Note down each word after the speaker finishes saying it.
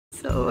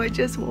So I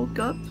just woke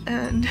up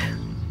and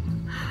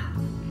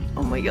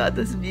oh my god,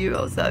 this view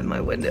outside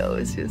my window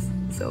is just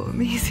so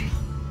amazing.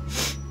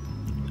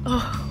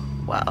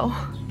 Oh, wow.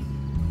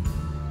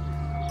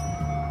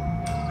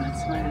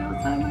 That's right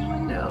outside my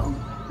window.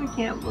 I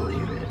can't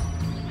believe it.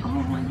 Oh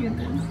my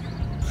goodness.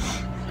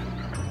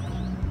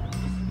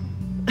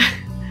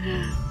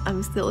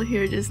 I'm still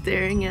here just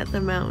staring at the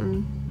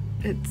mountain.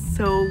 It's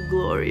so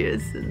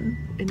glorious and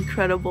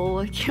incredible.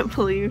 I can't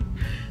believe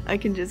I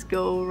can just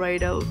go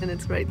right out and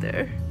it's right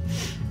there.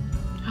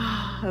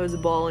 I was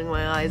bawling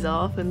my eyes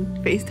off and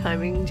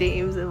FaceTiming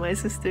James and my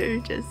sister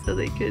just so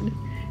they could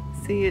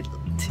see it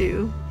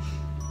too.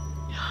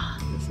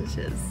 This is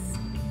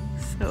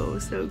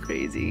just so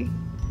crazy.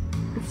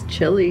 It's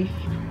chilly.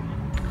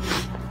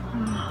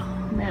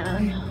 Oh,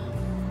 man.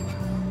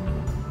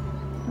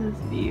 This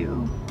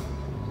view.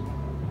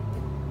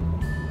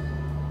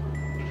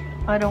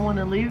 I don't want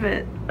to leave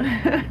it.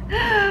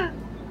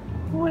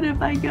 What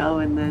if I go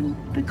and then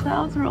the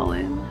clouds roll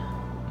in?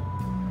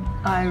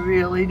 I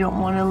really don't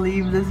want to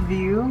leave this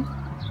view,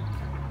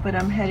 but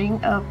I'm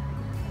heading up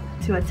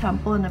to a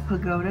temple and a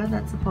pagoda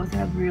that's supposed to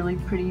have really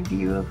pretty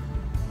view of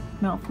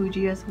Mount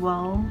Fuji as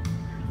well.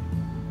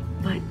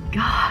 But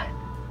God,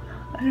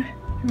 I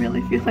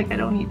really feel like I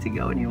don't need to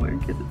go anywhere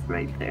because it's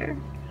right there.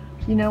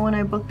 You know, when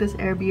I booked this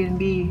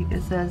Airbnb,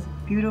 it says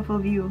beautiful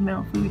view of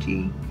Mount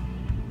Fuji.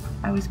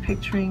 I was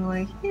picturing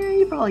like, yeah,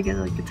 you probably get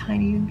like a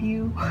tiny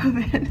view of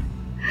it,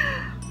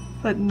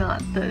 but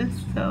not this.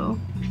 So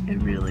it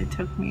really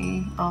took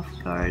me off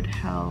guard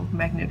how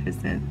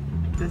magnificent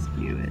this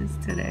view is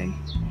today.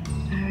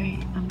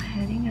 Alright, I'm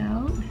heading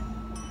out.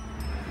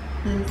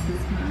 This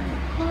is my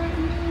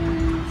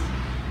apartment.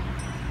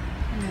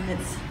 And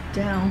it's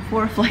down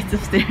 4 flights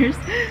of stairs.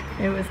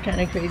 It was kind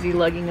of crazy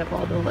lugging up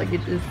all the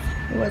luggages.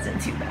 It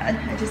wasn't too bad.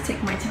 I just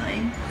take my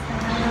time.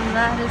 And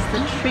that is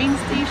the train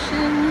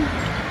station.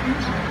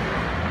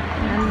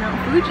 And Mount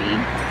Fuji.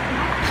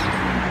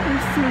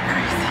 It's so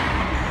crazy.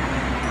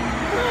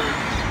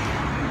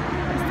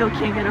 I still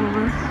can't get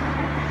over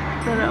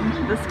that I'm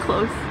this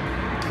close.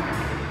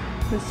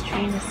 This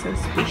train is so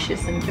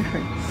spacious and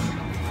different.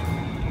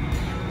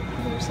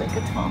 There's like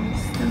a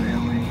Thomas the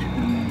railway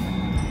train.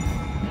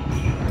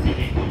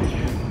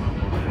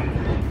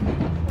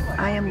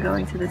 I am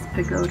going to this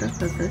pagoda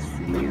for this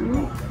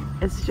view.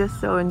 It's just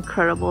so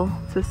incredible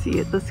to see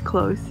it this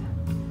close.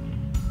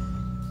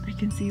 I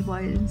can see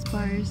why it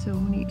inspires so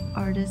many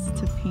artists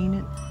to paint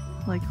it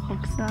like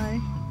hokusai,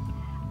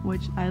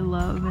 which I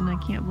love, and I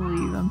can't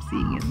believe I'm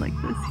seeing it like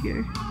this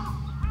here.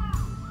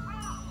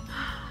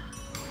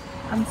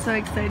 I'm so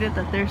excited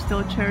that there's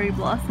still cherry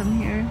blossom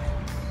here.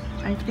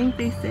 I think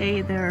they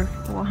say there are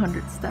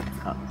 400 steps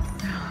up.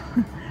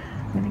 I'm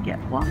gonna get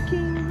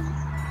walking.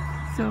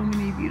 So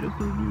many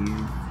beautiful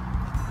views.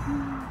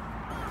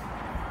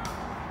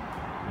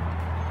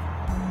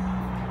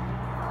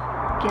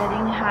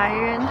 Getting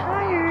higher and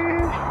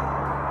higher.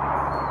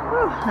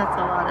 Whew, that's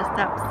a lot of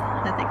steps.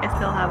 I think I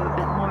still have a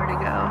bit more to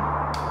go.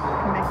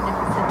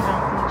 Magnificent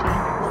Mount Fuji,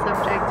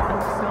 subject of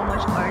so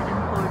much art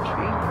and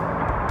poetry.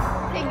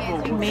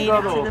 Made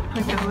it to the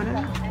pagoda.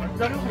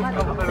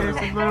 There's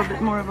a little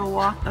bit more of a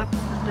walk up.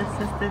 This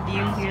is the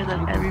view here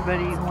that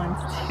everybody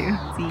wants to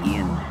see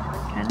and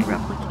kind of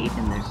replicate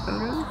in their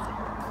photos.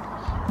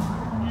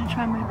 I'm going to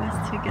try my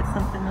best to get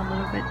something a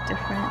little bit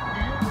different.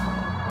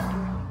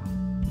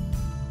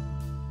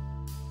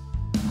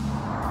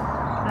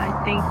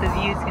 I think the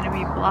view is going to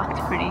be blocked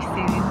pretty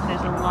soon.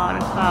 There's a lot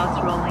of clouds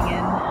rolling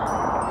in.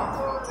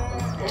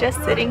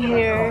 Just sitting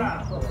here,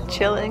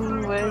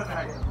 chilling with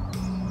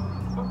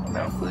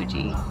Mount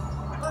Fuji.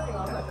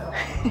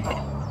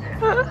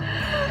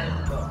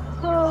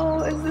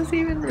 Oh, is this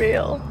even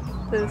real?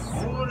 This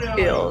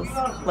feels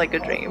like a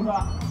dream.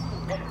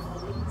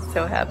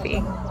 So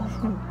happy.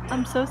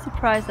 I'm so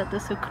surprised that the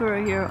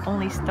sakura here are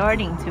only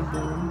starting to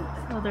bloom.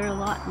 So they're a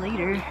lot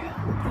later.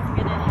 I'm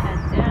gonna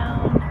head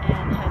down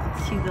and head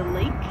to the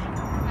lake.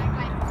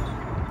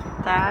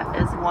 That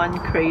is one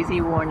crazy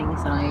warning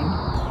sign.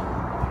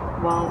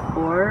 Wild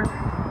boar,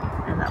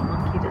 and that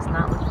monkey does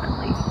not look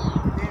friendly.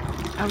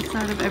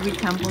 Outside of every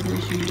temple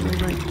there's usually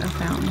like a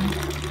fountain.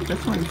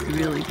 This one's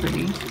really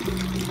pretty.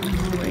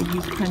 Where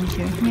you cleanse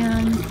your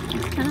hands.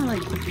 It's kind of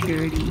like the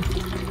purity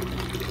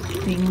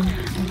thing,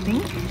 I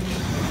think.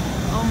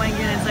 Oh my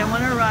goodness, I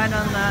want to ride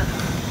on that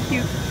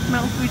cute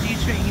Mount Fuji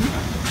train.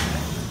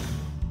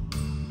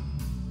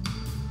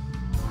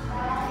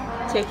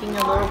 Taking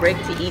a little break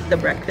to eat the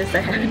breakfast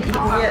I haven't eaten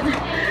yet.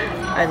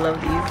 I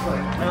love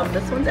these.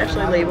 This one's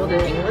actually labeled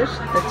in English.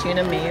 The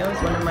tuna mayo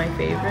is one of my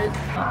favorites.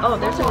 Oh,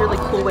 there's a really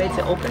cool way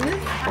to open this.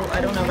 Well, I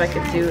don't know if I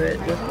could do it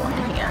with one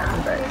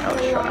hand, but I'll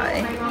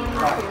try.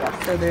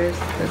 So there's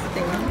this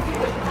thing, and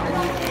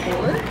you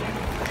pull it.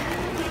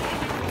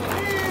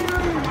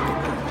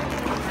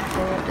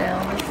 Pull it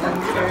down the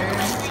center.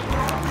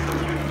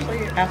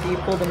 After you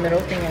pull the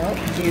middle thing out,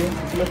 you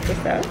lift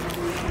this out.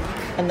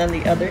 And then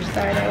the other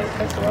side out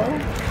as well.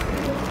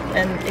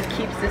 And it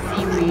keeps the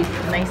seaweed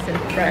nice and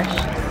fresh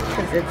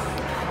because it's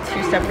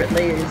 2 separate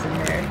layers in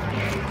there.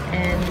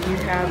 And you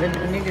have an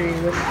onigiri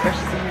with fresh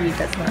seaweed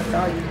that's not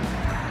soggy.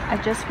 I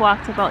just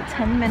walked about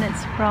 10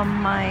 minutes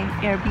from my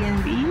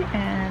Airbnb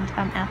and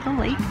I'm at the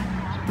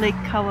Lake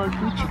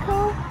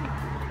Kawaguchiko.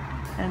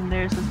 And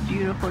there's this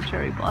beautiful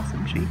cherry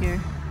blossom tree here.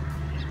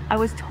 I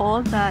was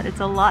told that it's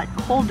a lot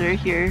colder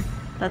here.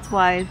 That's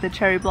why the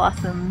cherry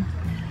blossom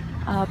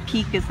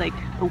peak is like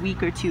a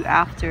week or 2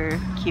 after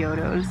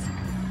Kyoto's.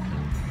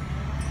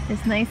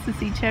 It's nice to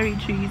see cherry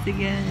trees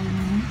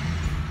again.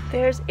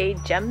 There's a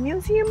gem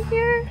museum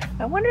here.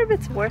 I wonder if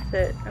it's worth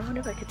it. I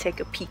wonder if I could take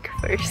a peek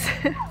first.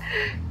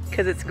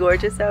 Because it's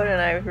gorgeous out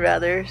and I'd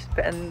rather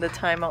spend the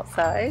time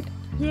outside.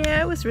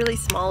 Yeah, it was really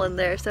small in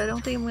there, so I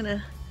don't think I'm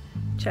gonna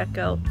check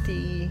out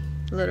the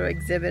little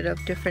exhibit of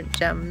different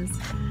gems.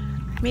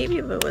 Maybe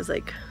if it was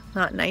like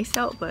not nice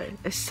out, but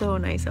it's so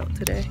nice out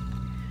today.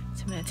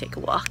 So I'm gonna take a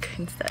walk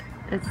instead.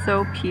 It's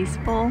so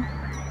peaceful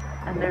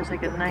and there's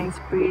like a nice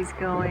breeze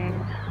going.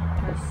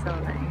 It's so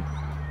nice.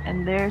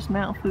 And there's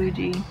Mount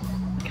Fuji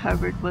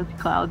covered with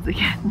clouds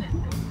again.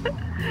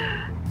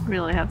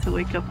 Really have to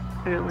wake up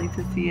early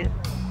to see it.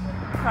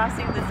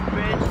 Crossing this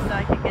bridge so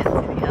I can get to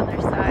the other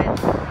side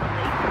of the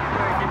lake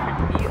for a different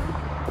view.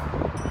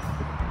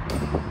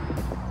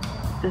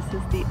 This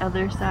is the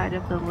other side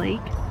of the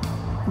lake.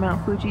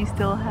 Mount Fuji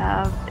still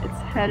have its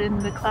head in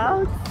the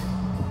clouds.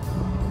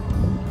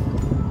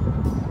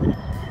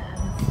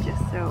 It's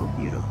just so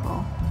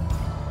beautiful.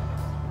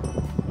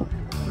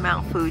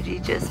 Mount Fuji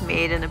just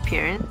made an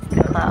appearance.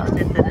 The clouds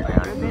are thinning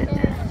out a bit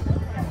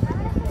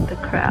and the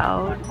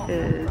crowd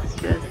is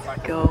just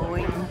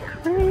going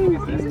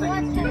crazy. I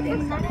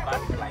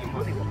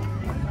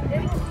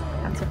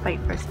have to fight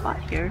for a spot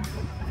here.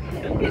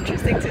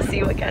 Interesting to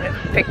see what kind of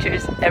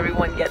pictures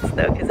everyone gets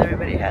though, because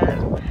everybody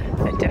has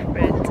a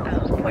different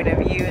point of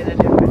view and a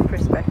different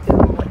perspective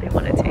of what they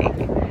want to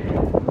take.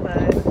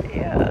 But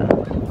yeah,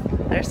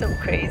 there's some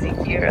crazy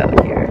gear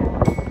out here.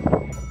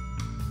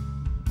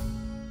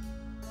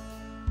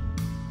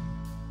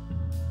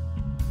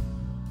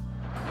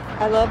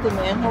 I love the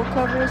manhole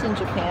covers in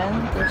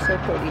Japan. They're so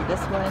pretty.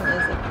 This one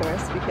is, of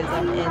course, because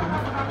I'm in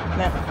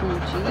Mount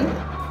Fuji.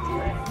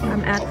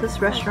 I'm at this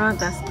restaurant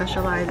that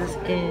specializes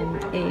in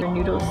a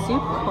noodle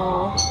soup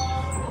called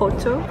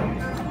Hoto,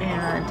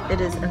 and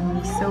it is a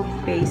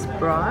miso-based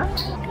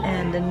broth.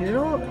 And the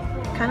noodle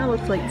kind of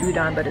looks like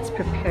udon, but it's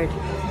prepared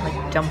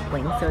like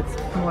dumpling, so it's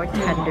more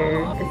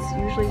tender. It's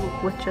usually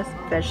with just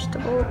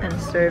vegetable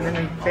and served in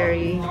a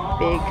very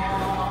big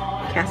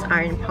cast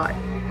iron pot.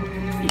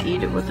 You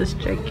eat it with this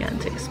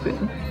gigantic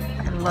spoon.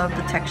 I love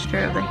the texture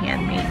of the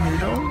handmade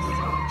noodles.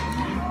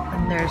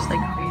 And there's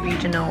like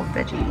regional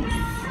veggies.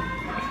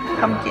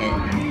 Pumpkin,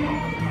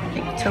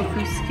 like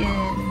tofu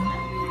skin,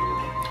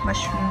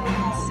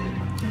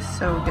 mushrooms. It's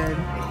so good.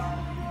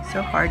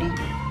 So hearty.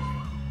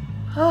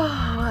 Oh,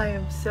 I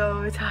am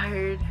so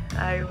tired.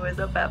 I was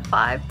up at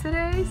 5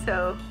 today,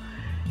 so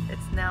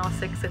it's now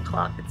 6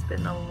 o'clock. It's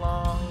been a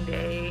long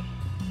day.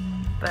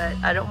 But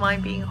I don't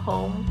mind being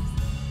home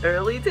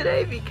early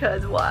today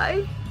because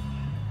why?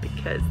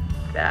 Because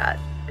that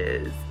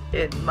is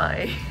in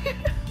my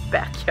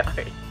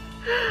backyard.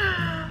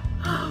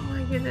 Oh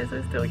my goodness,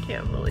 I still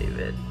can't believe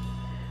it.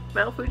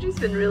 Mount Fuji's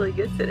been really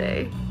good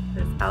today.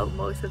 It's out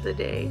most of the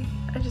day.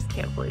 I just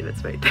can't believe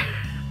it's right there.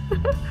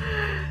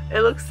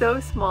 It looks so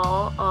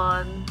small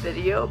on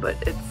video, but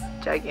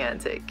it's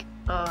gigantic.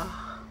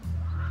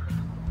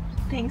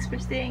 Thanks for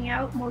staying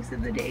out most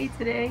of the day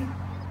today.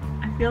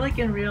 I feel like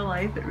in real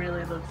life it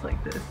really looks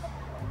like this.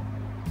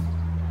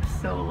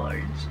 So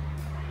large.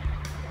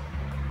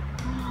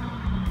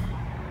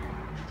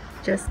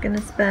 Just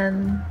gonna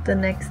spend the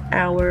next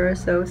hour or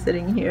so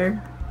sitting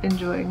here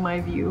enjoying my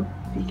view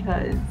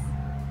because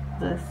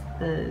this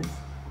is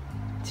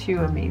too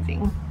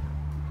amazing.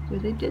 Well,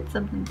 they did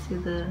something to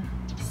the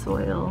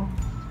soil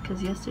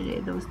because yesterday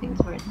those things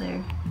weren't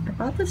there. I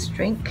bought this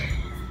drink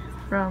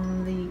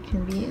from the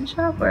convenience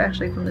shop, or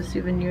actually from the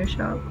souvenir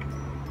shop.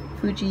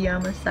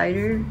 Fujiyama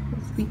cider,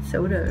 sweet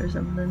soda or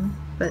something.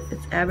 But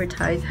it's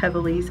advertised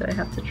heavily, so I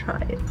have to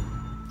try it.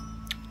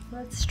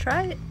 Let's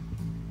try it.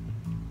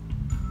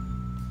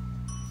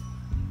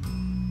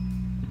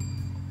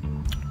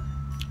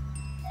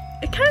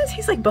 It kind of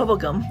tastes like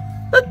bubblegum.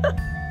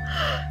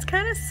 It's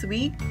kind of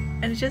sweet,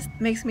 and it just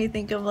makes me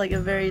think of like a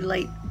very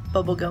light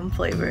bubblegum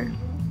flavor.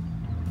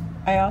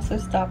 I also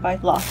stopped by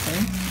Lawson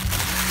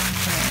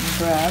and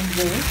grabbed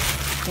this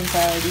since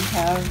I already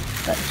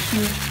have that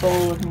huge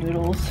bowl of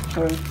noodles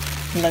for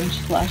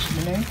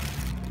lunch/dinner.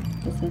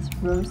 This is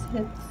rose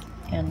hips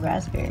and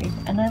raspberry.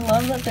 And I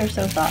love that they're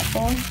so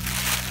thoughtful.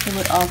 They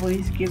would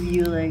always give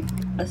you like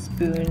a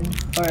spoon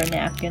or a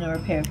napkin or a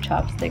pair of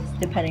chopsticks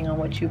depending on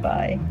what you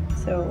buy.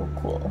 So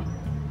cool.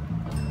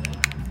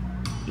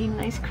 Eating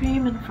ice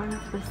cream in front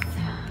of this.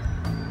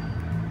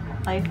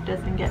 Life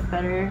doesn't get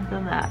better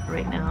than that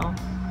right now.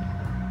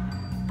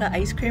 The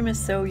ice cream is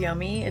so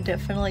yummy. It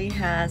definitely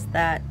has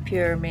that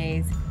pure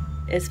maize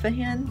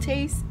Isfahan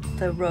taste,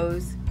 the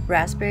rose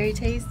raspberry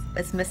taste.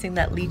 It's missing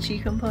that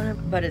lychee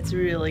component, but it's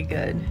really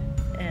good.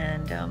 And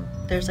and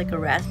there's like a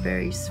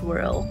raspberry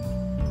swirl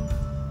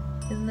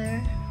in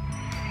there.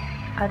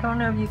 I don't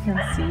know if you can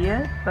see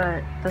it,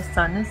 but the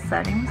sun is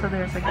setting, so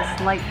there's like a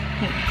slight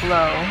pink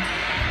glow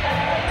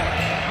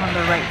on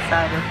the right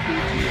side of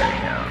Fuji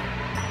right now.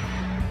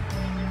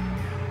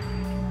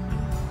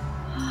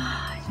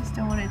 I just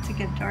don't want it to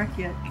get dark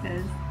yet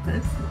because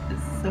this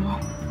is so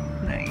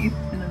nice,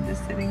 and I'm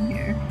just sitting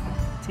here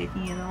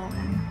taking it all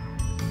in.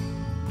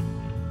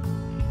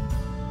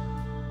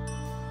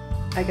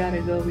 I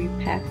gotta go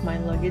repack my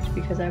luggage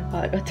because I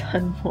bought a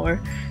ton more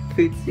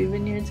food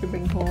souvenirs to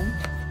bring home.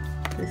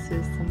 This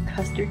is some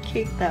custard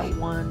cake that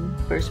won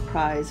first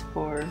prize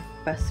for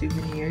best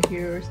souvenir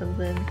here or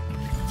something.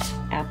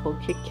 Apple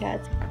Kit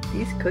Kats.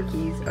 These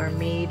cookies are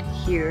made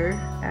here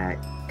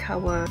at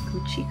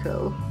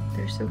Kawaguchiko.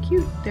 They're so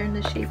cute. They're in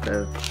the shape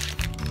of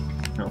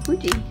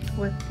Fuji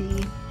with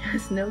the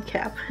snow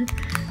cap.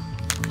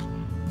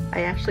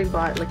 I actually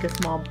bought like a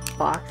small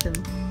box and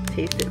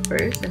tasted it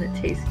first, and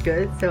it tastes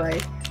good, so I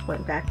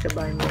went back to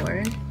buy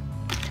more.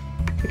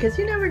 Because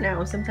you never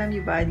know, sometimes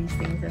you buy these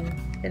things and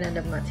it ends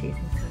up not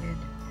tasting so good.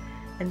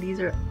 And these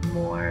are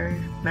more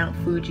Mount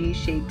Fuji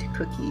shaped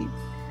cookies.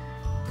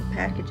 The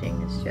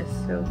packaging is just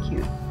so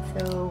cute.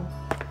 So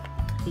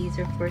these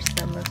are for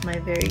some of my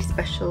very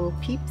special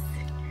peeps.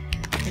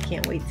 I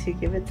can't wait to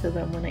give it to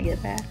them when I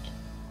get back.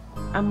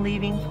 I'm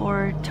leaving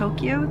for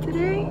Tokyo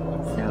today,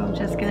 so I'm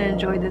just gonna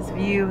enjoy this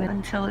view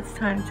until it's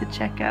time to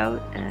check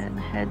out and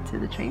head to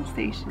the train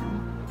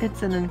station.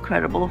 It's an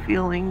incredible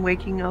feeling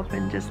waking up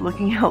and just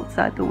looking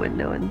outside the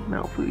window and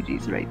Mount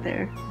Fuji's right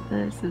there.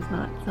 This is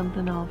not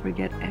something I'll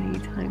forget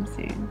anytime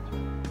soon.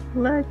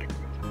 Look,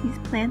 he's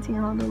planting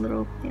all the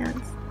little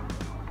plants.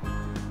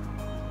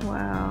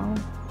 Wow,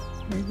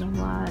 there's a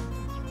lot.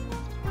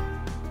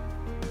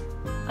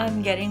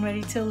 I'm getting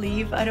ready to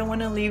leave. I don't want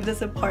to leave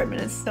this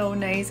apartment. It's so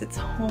nice. It's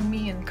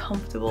homey and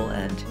comfortable,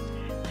 and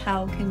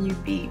how can you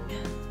beat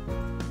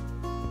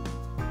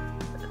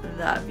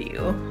that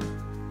view?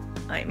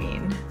 I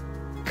mean,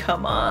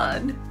 come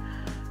on.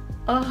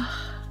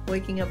 Oh,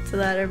 waking up to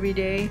that every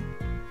day.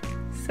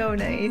 So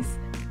nice.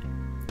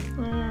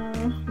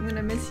 I'm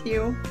gonna miss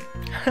you.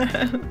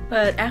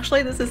 But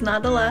actually this is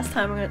not the last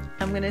time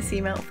I'm gonna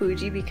see Mount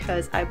Fuji,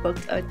 because I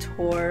booked a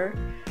tour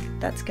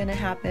that's gonna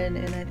happen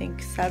in I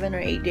think 7 or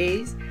 8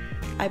 days.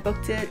 I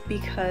booked it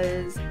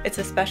because it's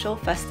a special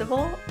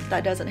festival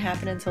that doesn't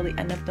happen until the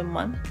end of the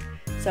month.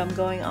 So I'm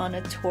going on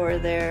a tour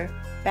there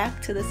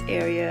back to this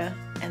area,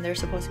 and there's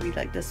supposed to be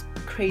like this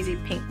crazy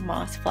pink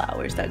moss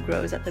flowers that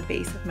grows at the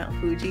base of Mount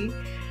Fuji.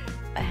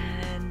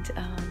 And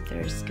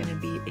there's gonna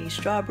be a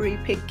strawberry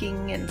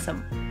picking and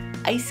some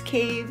ice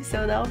cave,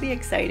 so that'll be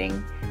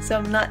exciting. So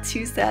I'm not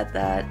too sad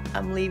that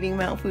I'm leaving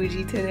Mount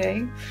Fuji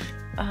today.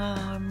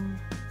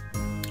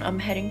 I'm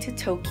heading to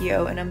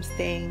Tokyo and I'm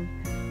staying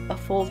a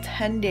full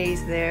 10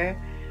 days there,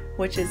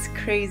 which is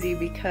crazy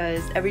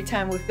because every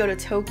time we go to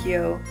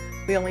Tokyo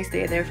we only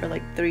stay there for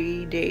like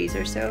 3 days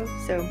or so.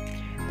 So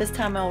this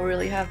time I'll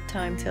really have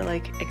time to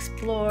like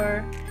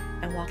explore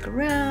and walk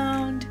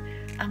around.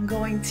 I'm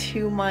going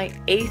to my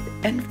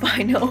 8th and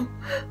final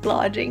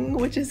lodging,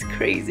 which is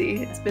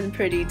crazy. It's been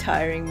pretty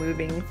tiring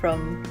moving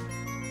from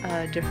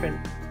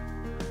different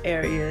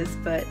areas,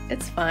 but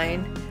it's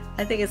fine.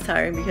 I think it's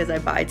tiring because I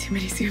buy too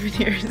many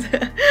souvenirs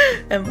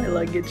and my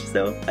luggage,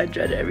 so I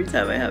dread it every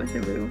time I have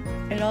to move.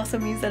 It also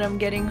means that I'm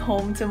getting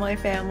home to my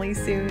family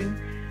soon,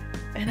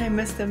 and I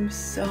miss them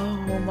so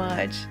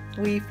much.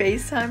 We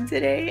FaceTime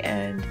today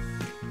and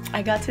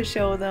I got to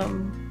show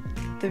them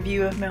the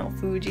view of Mount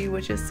Fuji,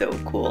 which is so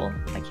cool.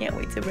 I can't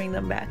wait to bring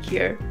them back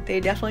here. They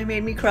definitely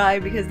made me cry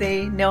because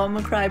they know I'm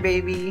a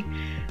crybaby,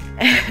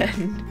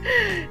 and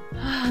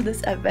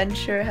this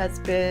adventure has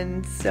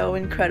been so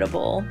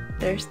incredible.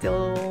 There's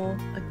still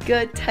a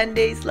good 10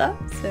 days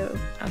left, so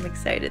I'm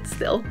excited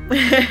still.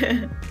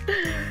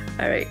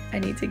 Alright, I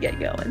need to get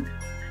going.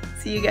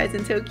 See you guys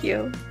in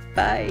Tokyo.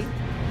 Bye!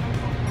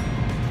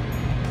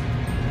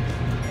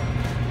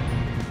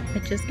 I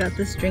just got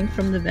this drink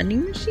from the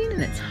vending machine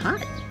and it's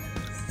hot.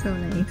 So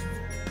nice.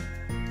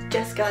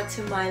 Just got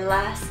to my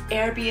last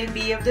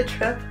Airbnb of the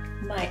trip,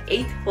 my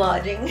 8th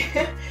lodging,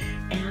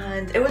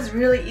 and it was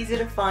really easy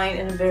to find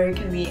in a very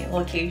convenient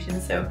location,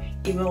 so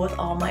even with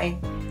all my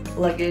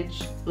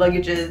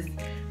luggages,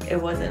 it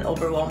wasn't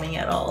overwhelming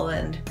at all,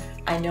 and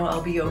I know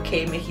I'll be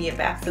okay making it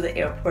back to the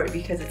airport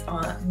because it's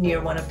near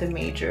one of the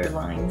major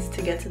lines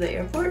to get to the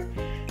airport.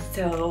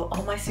 So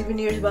all my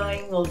souvenirs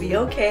buying will be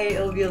okay.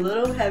 It'll be a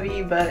little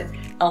heavy, but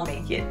I'll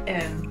make it,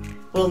 and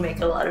will make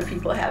a lot of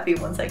people happy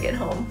once I get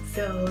home.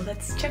 So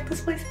let's check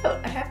this place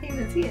out. I haven't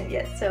even seen it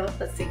yet, so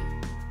let's see.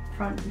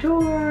 Front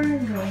door,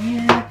 going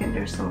in, and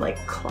there's some like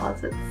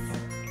closets.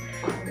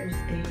 There's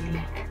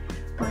a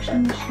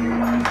washing machine.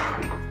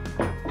 Alright.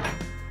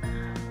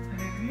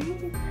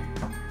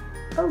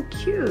 Oh,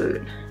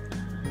 cute.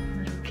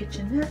 Little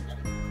kitchenette.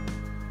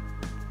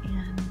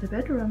 And the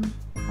bedroom.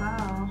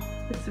 Wow,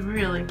 it's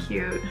really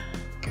cute.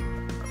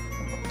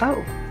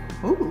 Oh,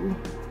 ooh.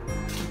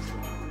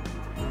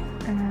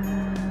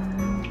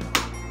 And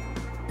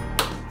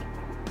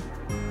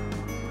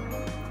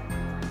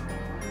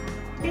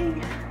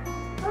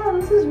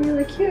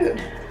really cute.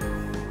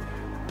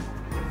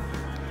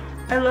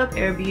 I love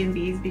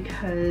Airbnbs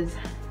because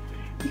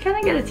you kind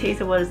of get a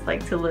taste of what it's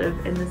like to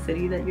live in the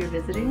city that you're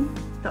visiting.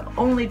 The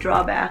only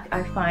drawback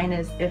I find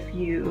is if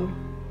you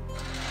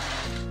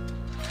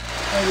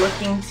are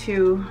looking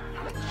to,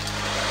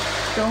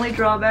 the only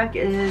drawback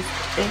is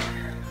if,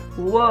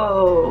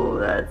 whoa,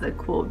 that's a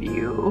cool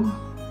view.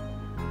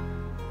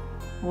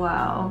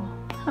 Wow.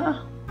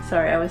 Huh.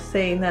 Sorry, I was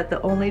saying that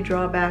the only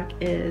drawback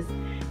is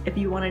if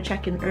you want to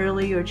check in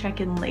early or check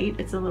in late,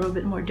 it's a little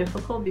bit more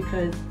difficult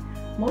because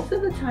most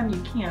of the time you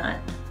can't.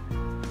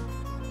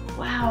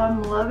 Wow,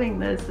 I'm loving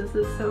this. This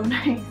is so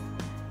nice.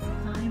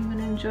 I'm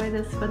gonna enjoy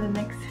this for the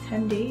next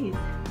 10 days.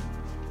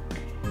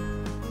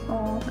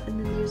 Oh, and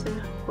then there's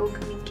a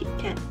welcoming Kit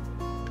Kat.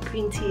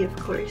 Green tea, of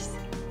course.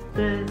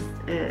 This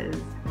is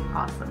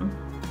awesome.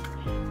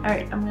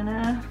 Alright, I'm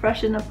gonna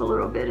freshen up a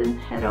little bit and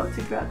head out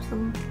to grab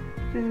some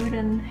food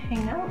and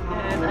hang out.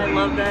 And I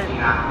love that in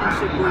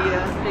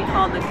Shibuya they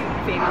call the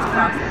famous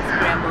crossing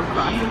Scramble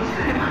Crossing.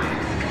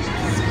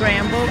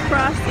 Scramble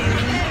Crossing.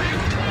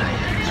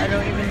 I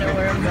don't even know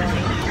where I'm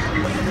going.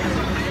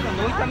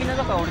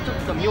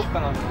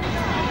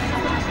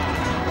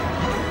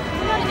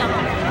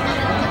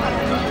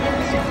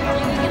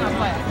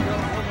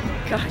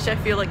 Gosh, I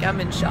feel like I'm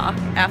in shock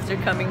after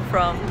coming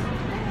from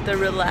the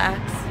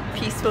relaxed,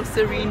 peaceful,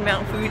 serene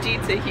Mount Fuji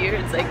to here.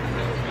 It's like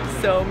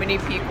so many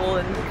people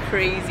and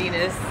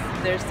craziness.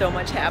 There's so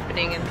much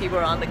happening and people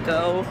are on the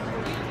go.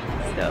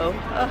 So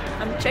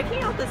I'm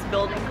checking out this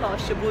building called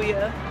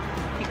Shibuya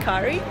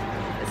Hikarie.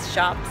 It's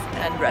shops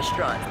and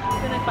restaurants.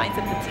 I'm gonna find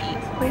something to eat.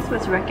 This place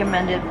was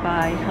recommended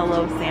by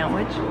Hello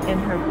Sandwich in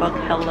her book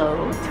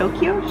Hello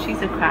Tokyo.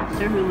 She's a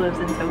crafter who lives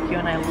in Tokyo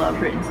and I love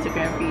her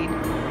Instagram feed.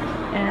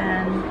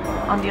 And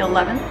on the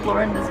 11th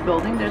floor in this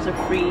building there's a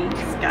free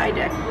sky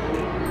deck.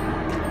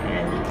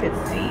 And you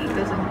could see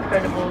this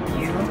incredible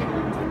view.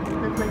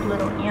 Look like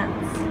little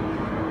ants.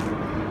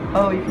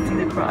 Oh, you can see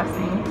the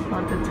crossing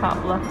on the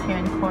top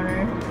left-hand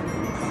corner.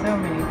 So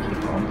many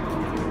people.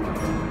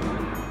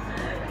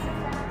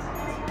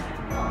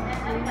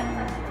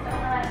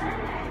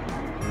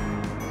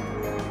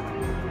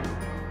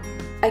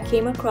 I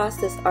came across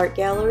this art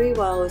gallery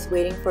while I was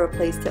waiting for a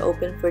place to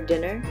open for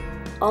dinner.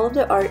 All of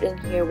the art in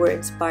here were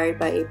inspired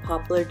by a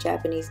popular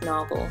Japanese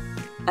novel.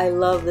 I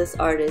love this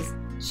artist.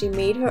 She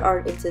made her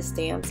art into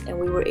stamps and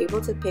we were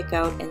able to pick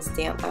out and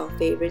stamp our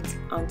favorites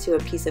onto a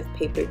piece of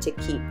paper to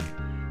keep.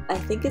 I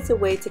think it's a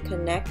way to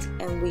connect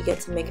and we get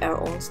to make our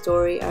own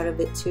story out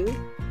of it too.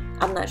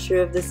 I'm not sure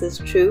if this is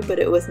true, but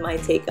it was my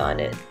take on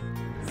it.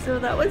 So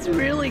that was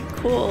really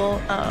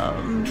cool.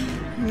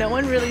 No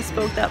one really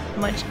spoke that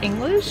much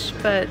English,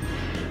 but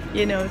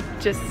you know,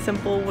 just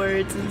simple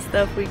words and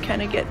stuff, we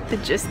kind of get the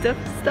gist of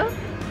stuff.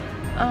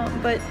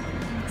 But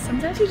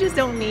sometimes you just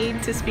don't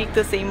need to speak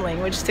the same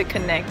language to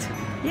connect.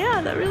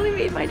 Yeah, that really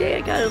made my day.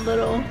 I got a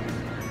little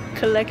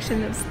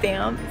collection of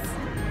stamps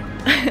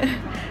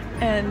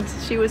and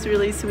she was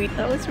really sweet.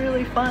 That was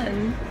really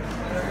fun.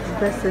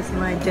 This is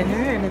my dinner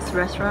and this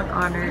restaurant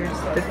honors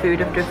the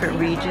food of different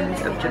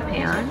regions of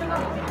Japan.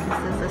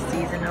 This is a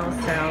seasonal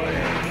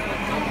salad.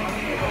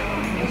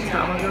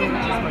 Tamago, which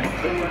is my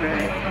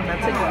favorite, and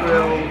that's a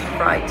grilled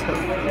fried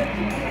tofu.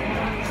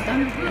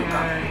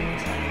 And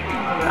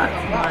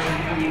that's my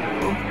view.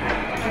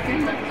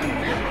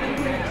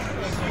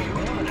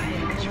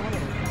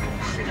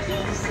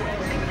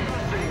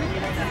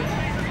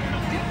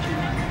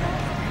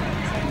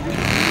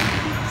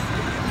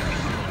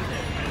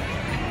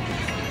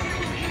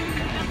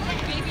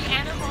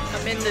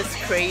 I'm in this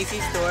crazy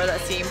store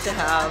that seems to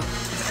have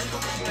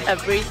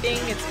everything.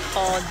 It's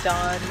called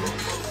Don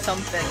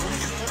something.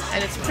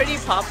 And it's pretty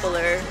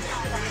popular,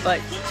 but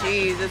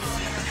geez,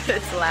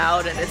 it's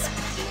loud and it's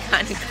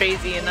kind of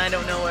crazy and I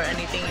don't know where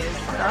anything is.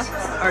 Stuff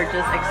are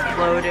just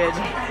exploded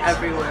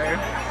everywhere.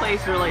 The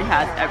place really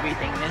has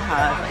everything. It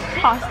has like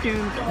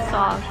costumes and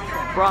socks,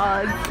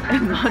 bras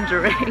and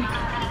lingerie.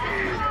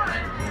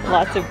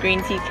 Lots of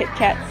green tea Kit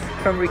Kats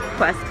from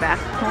request back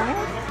home.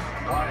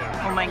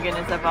 Oh my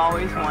goodness, I've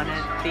always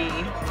wanted the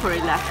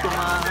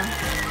Korelasuma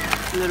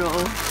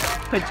little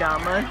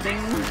pajama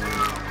thing.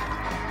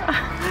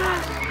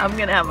 I'm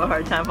gonna have a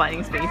hard time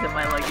finding space in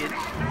my luggage.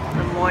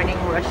 The morning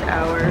rush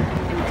hour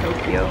in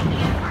Tokyo.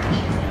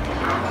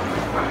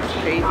 It's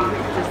crazy.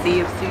 The sea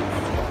of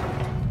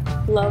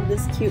suits. Love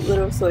this cute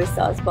little soy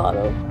sauce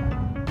bottle.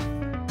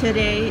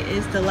 Today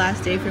is the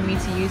last day for me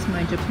to use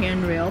my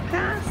Japan Rail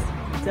Pass.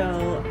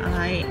 So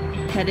I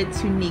headed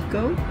to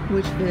Nikko,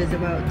 which is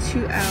about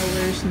 2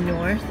 hours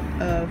north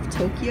of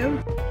Tokyo.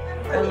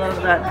 I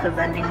love that the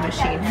vending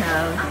machine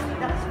has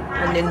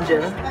a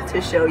ninja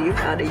to show you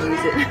how to use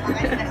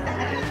it.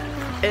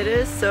 It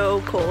is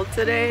so cold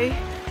today.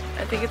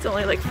 I think it's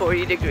only like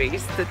 40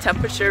 degrees. The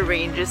temperature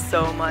ranges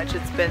so much.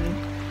 It's been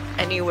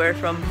anywhere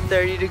from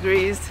 30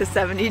 degrees to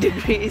 70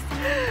 degrees.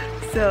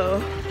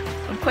 So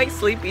I'm quite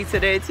sleepy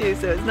today too,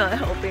 so it's not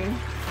helping.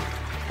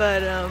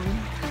 But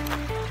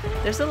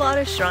there's a lot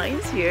of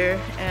shrines here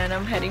and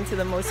I'm heading to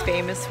the most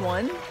famous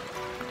one.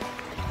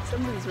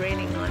 Something's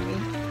raining on me.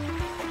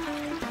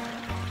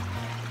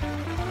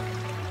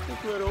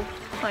 little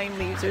pine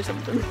leaves or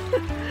something.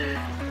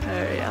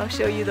 Alright, I'll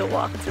show you the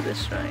walk to the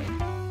shrine.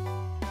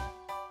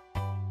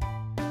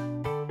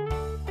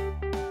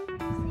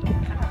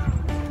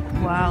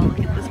 Wow, look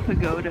at this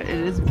pagoda. It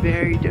is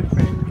very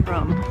different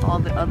from all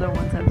the other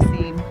ones I've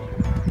seen.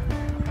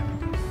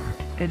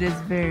 It is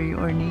very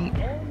ornate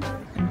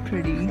and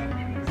pretty.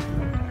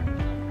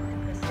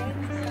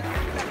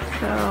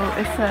 So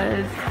it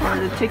says for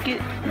the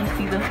ticket you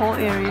see the whole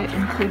area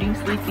including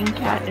sleeping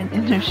cat and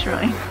inner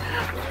shrine.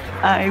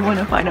 I want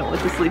to find out what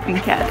the sleeping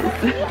cat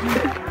is.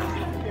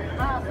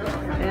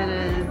 It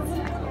is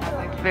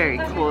very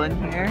cool in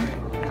here.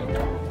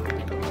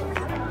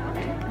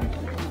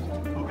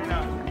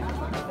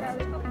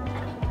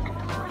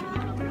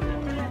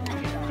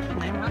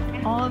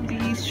 All of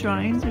these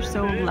shrines are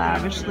so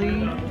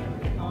lavishly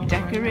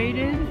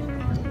decorated.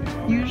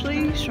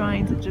 Usually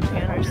shrines in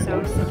Japan are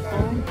so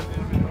simple.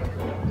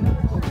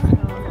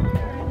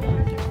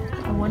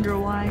 I wonder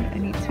why. I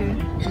need to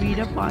read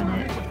up on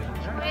it.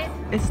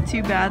 It's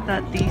too bad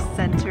that the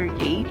center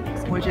gate,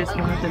 which is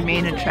one of the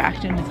main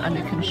attractions, is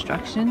under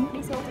construction.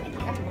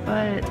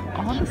 But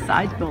all the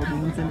side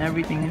buildings and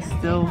everything is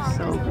still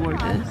so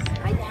gorgeous.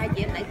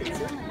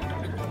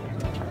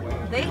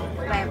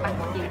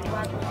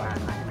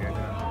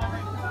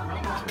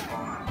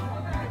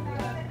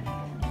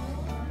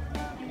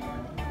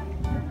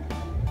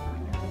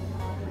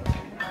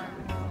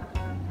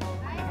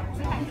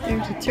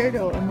 There's a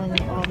turtle among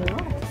all the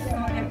rocks.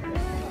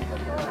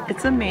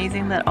 It's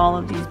amazing that all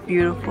of these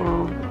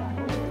beautiful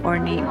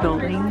ornate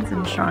buildings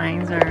and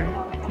shrines are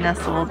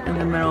nestled in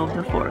the middle of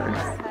the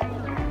forest.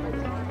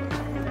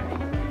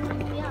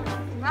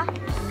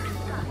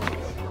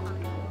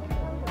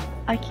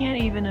 I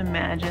can't even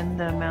imagine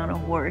the amount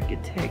of work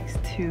it takes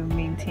to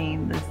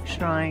maintain this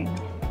shrine.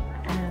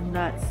 And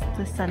that's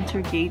the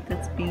center gate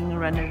that's being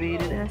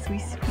renovated as we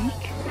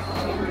speak.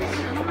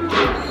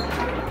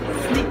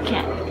 Sleep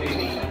cat.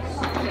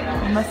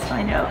 I must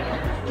find out.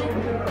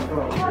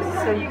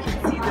 So you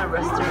can see the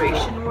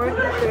restoration work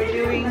that they're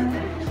doing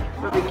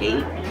for the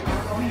gate.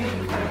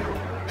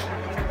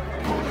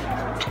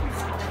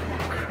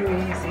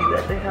 Crazy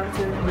that they have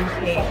to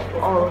repaint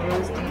all of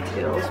those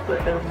details,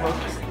 but it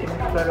looks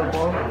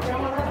incredible.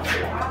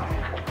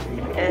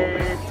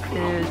 It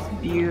is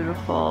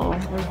beautiful.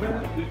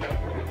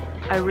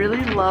 I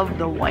really love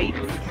the white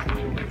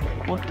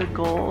with the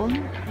gold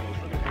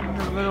and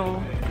the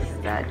little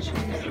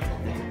statues.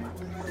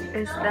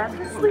 Is that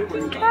the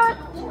sleeping cat?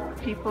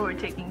 People were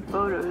taking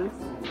photos,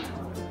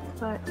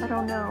 but I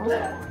don't know.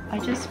 I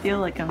just feel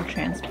like I'm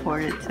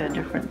transported to a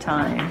different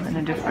time and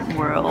a different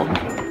world.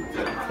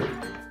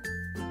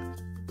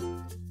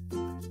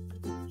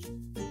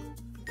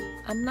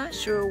 I'm not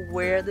sure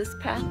where this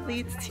path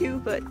leads to,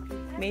 but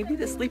maybe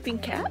the sleeping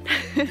cat?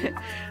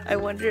 I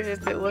wonder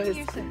if it was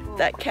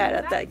that cat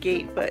at that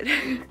gate, but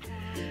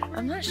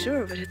I'm not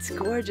sure, but it's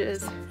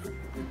gorgeous.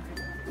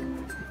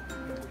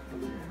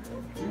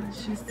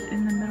 It's just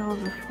in the middle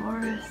of the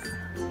forest.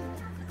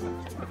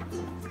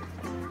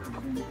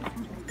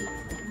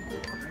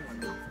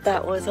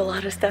 That was a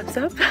lot of steps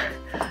up.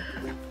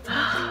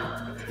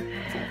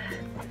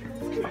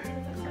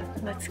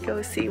 Let's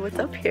go see what's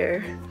up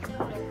here.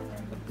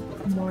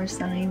 More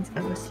signs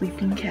of a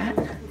sleeping cat.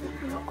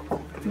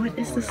 What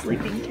is the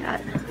sleeping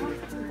cat?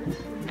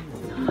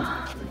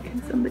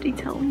 Can somebody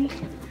tell me?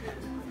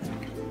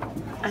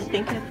 I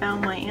think I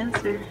found my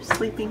answer.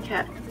 Sleeping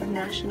cat,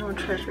 national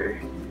treasure.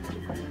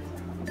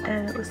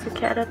 And it was the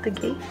cat at the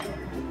gate.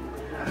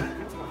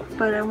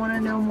 But I want to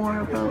know more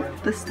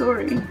about the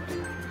story.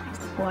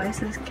 Why is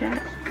this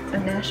cat a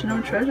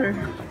national treasure?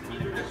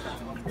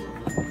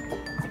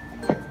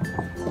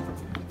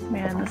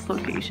 Man, this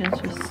location is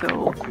just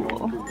so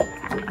cool.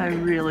 I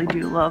really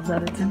do love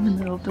that it's in the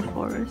middle of the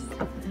forest.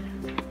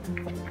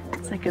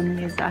 It's like a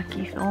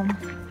Miyazaki film.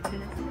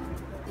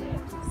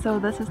 So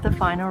this is the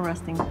final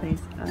resting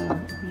place of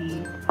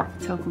the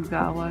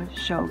Tokugawa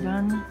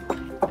shogun.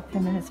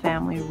 Him and his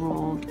family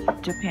ruled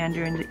Japan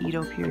during the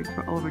Edo period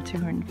for over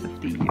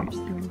 250 years.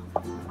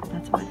 So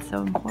that's why it's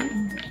so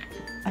important.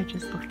 I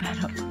just looked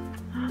that up.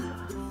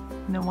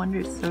 No wonder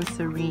it's so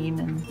serene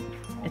and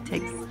it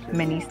takes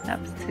many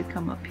steps to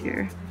come up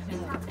here.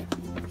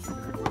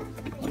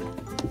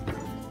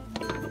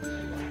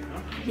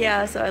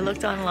 Yeah, so I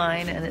looked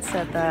online and it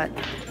said that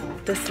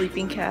the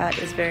sleeping cat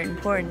is very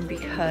important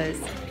because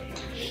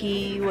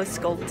he was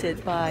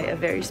sculpted by a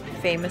very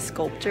famous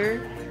sculptor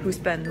who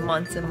spent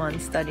months and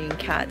months studying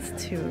cats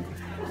to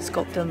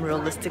sculpt them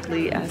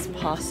realistically as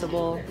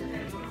possible.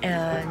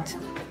 And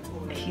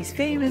he's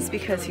famous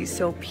because he's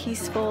so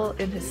peaceful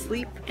in his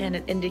sleep, and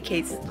it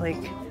indicates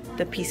like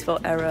the peaceful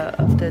era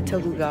of the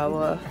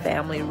Tokugawa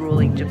family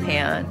ruling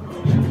Japan.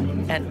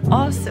 And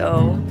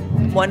also,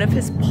 one of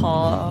his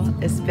paws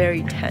is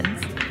very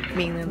tense,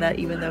 meaning that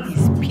even though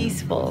he's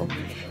peaceful,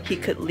 he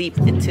could leap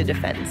into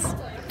defense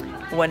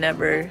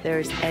whenever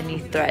there's any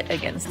threat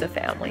against the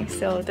family.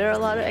 So there are a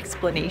lot of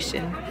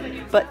explanation,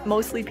 but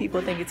mostly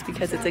people think it's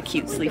because it's a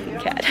cute sleeping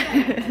cat.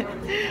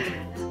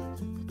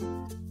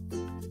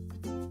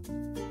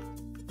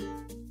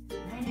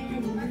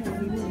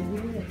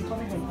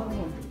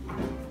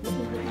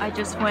 I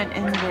just went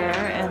in there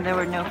and there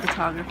were no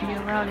photography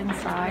allowed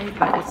inside,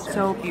 but it's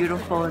so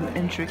beautiful and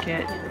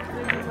intricate.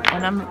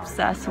 And I'm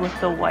obsessed with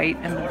the white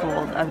and the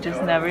gold. I've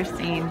just never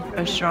seen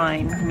a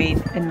shrine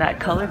made in that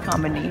color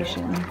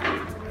combination.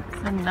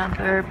 There's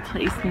another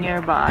place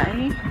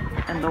nearby,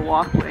 and the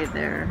walkway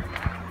there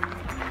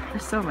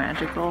is so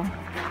magical.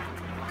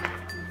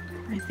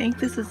 I think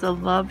this is a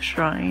love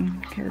shrine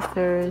because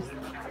there's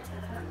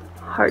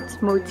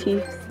hearts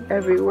motifs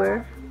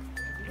everywhere.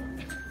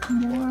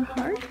 More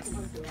hearts.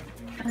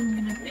 I'm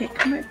gonna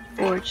pick my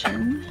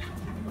fortune,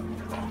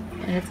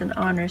 and it's an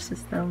honor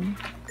system.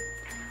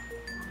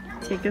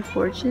 Take a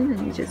fortune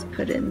and you just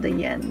put in the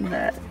yen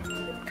that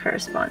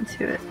correspond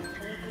to it.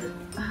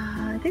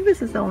 I think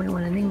this is the only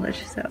one in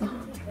English, so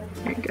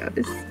here it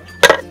goes.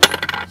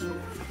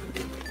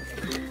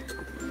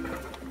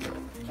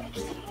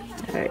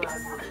 Alright.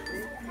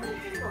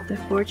 The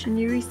fortune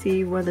you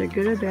receive, whether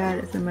good or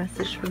bad, is a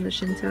message from the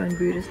Shinto and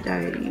Buddhist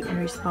deity in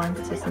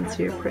response to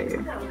sincere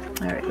prayer.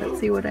 Alright, let's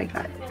see what I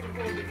got.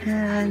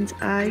 And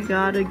I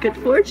got a good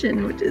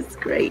fortune, which is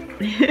great.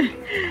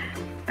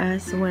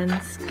 As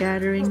when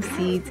scattering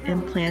seeds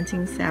and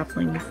planting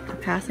saplings, the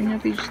passing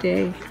of each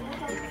day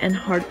and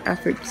hard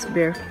efforts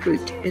bear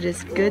fruit. It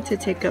is good to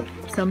take up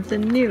something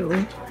new.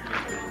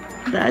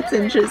 That's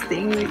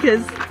interesting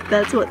because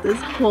that's what this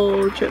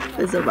whole trip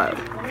is about.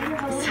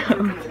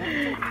 So,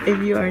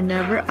 if you are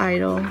never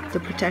idle, the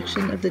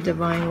protection of the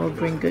divine will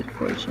bring good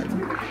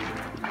fortune.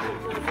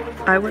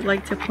 I would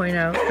like to point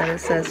out that it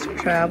says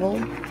travel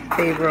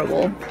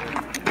favorable,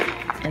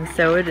 and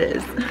so it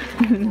is.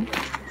 And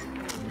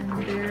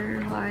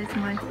there lies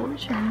my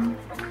fortune.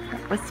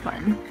 That was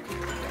fun.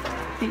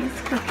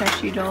 These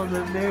Kokeshi dolls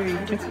are very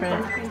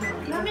different.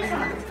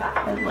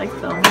 I like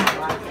them,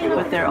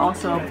 but they're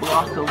also a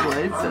block of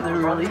wood, so they're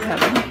really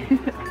heavy.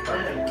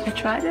 I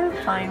try to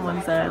find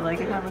ones that I like.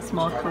 I have a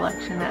small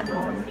collection at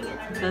home.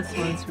 This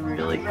one's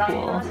really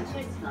cool,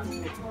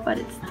 but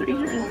it's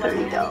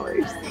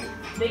 $330.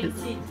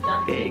 It's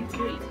big.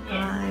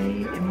 I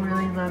am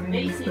really loving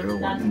these little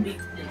ones.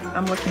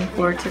 I'm looking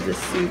forward to the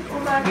soup,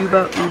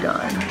 yuba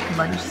udon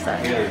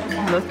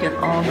lunchside. Look at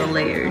all the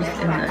layers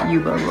in the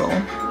yuba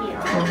roll.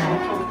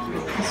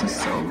 Oh, this is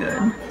so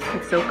good.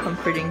 It's so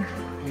comforting.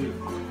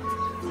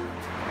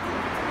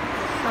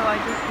 So I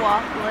just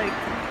walked like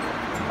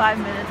 5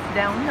 minutes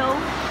downhill,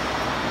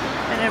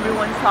 and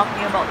everyone's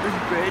talking about this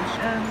bridge,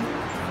 and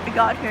I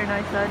got here and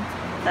I said,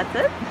 that's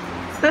it?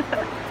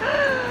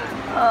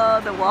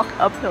 The walk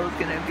uphill is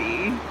gonna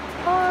be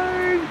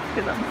hard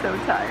because I'm so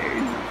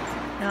tired.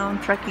 Now I'm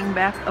trekking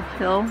back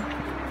uphill.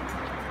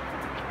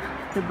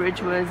 The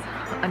bridge was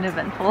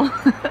uneventful.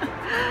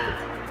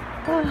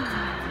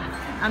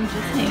 I'm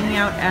just hanging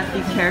out at the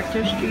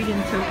character street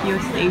in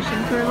Tokyo Station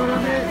for a little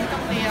bit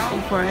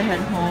before I head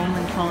home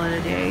and call it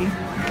a day.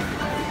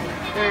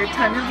 There are a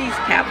ton of these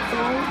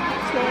capsule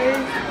toys,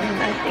 and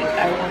I think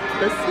I want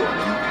this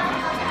one.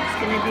 It's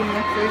gonna be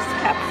my first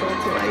capsule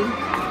toy.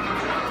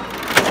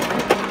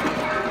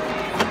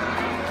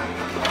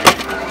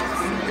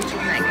 Which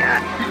one I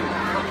got?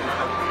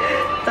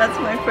 That's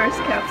my first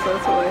capsule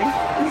toy.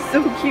 It's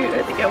so cute.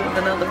 I think I want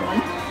another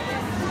one.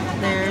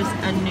 There's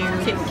a new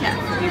Kit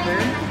Kat flavor.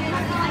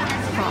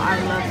 It's called I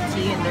Love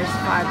Tea, and there's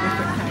 5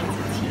 different kinds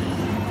of tea.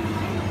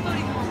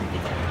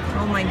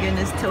 Oh my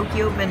goodness,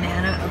 Tokyo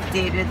Banana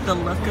updated the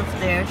look of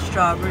their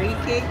strawberry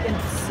cake, and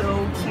it's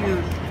so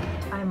cute.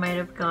 I might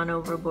have gone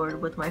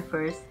overboard with my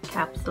first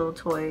capsule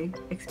toy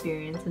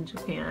experience in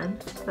Japan,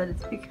 but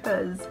it's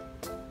because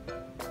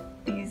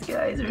these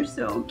guys are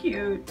so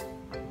cute.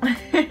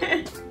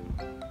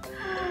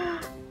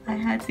 I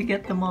had to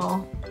get them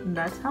all, and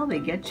that's how they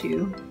get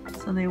you.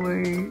 So they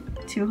were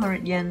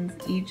 200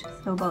 yens each,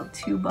 so about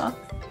 $2.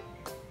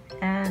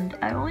 And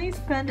I only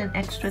spent an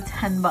extra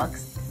 10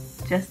 bucks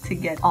just to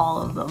get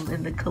all of them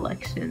in the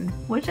collection,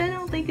 which I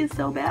don't think is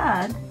so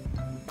bad.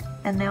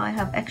 And now I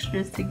have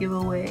extras to give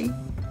away.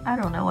 I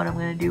don't know what I'm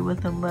gonna do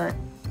with them, but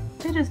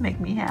they just make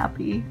me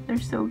happy. They're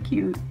so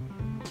cute.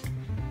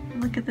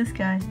 Look at this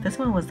guy. This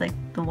one was like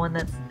the one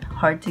that's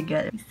hard to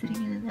get. He's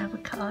sitting in an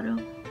avocado.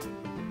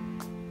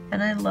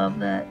 And I love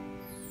that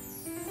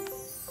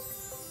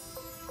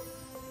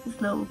his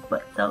little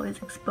butt's always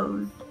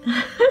exposed.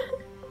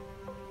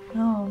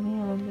 Oh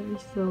man, they're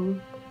so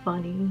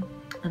funny.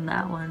 And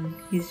that one,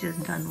 he's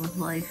just done with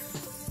life.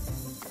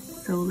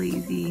 So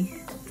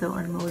lazy, so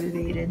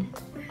unmotivated.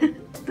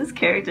 This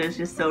character is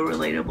just so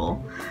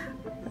relatable.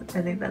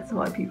 I think that's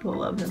why people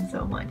love him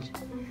so much.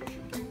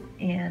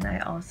 And I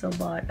also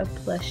bought a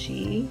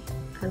plushie.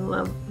 I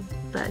love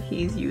that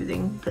he's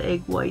using the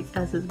egg white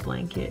as his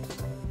blanket.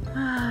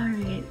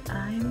 Alright,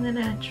 I'm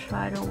gonna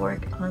try to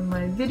work on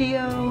my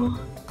video.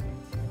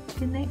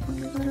 Good night,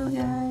 my little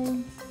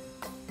guys.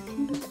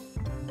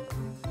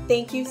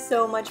 Thank you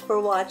so much for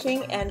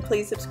watching, and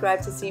please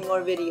subscribe to see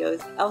more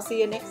videos. I'll see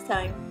you next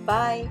time.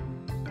 Bye!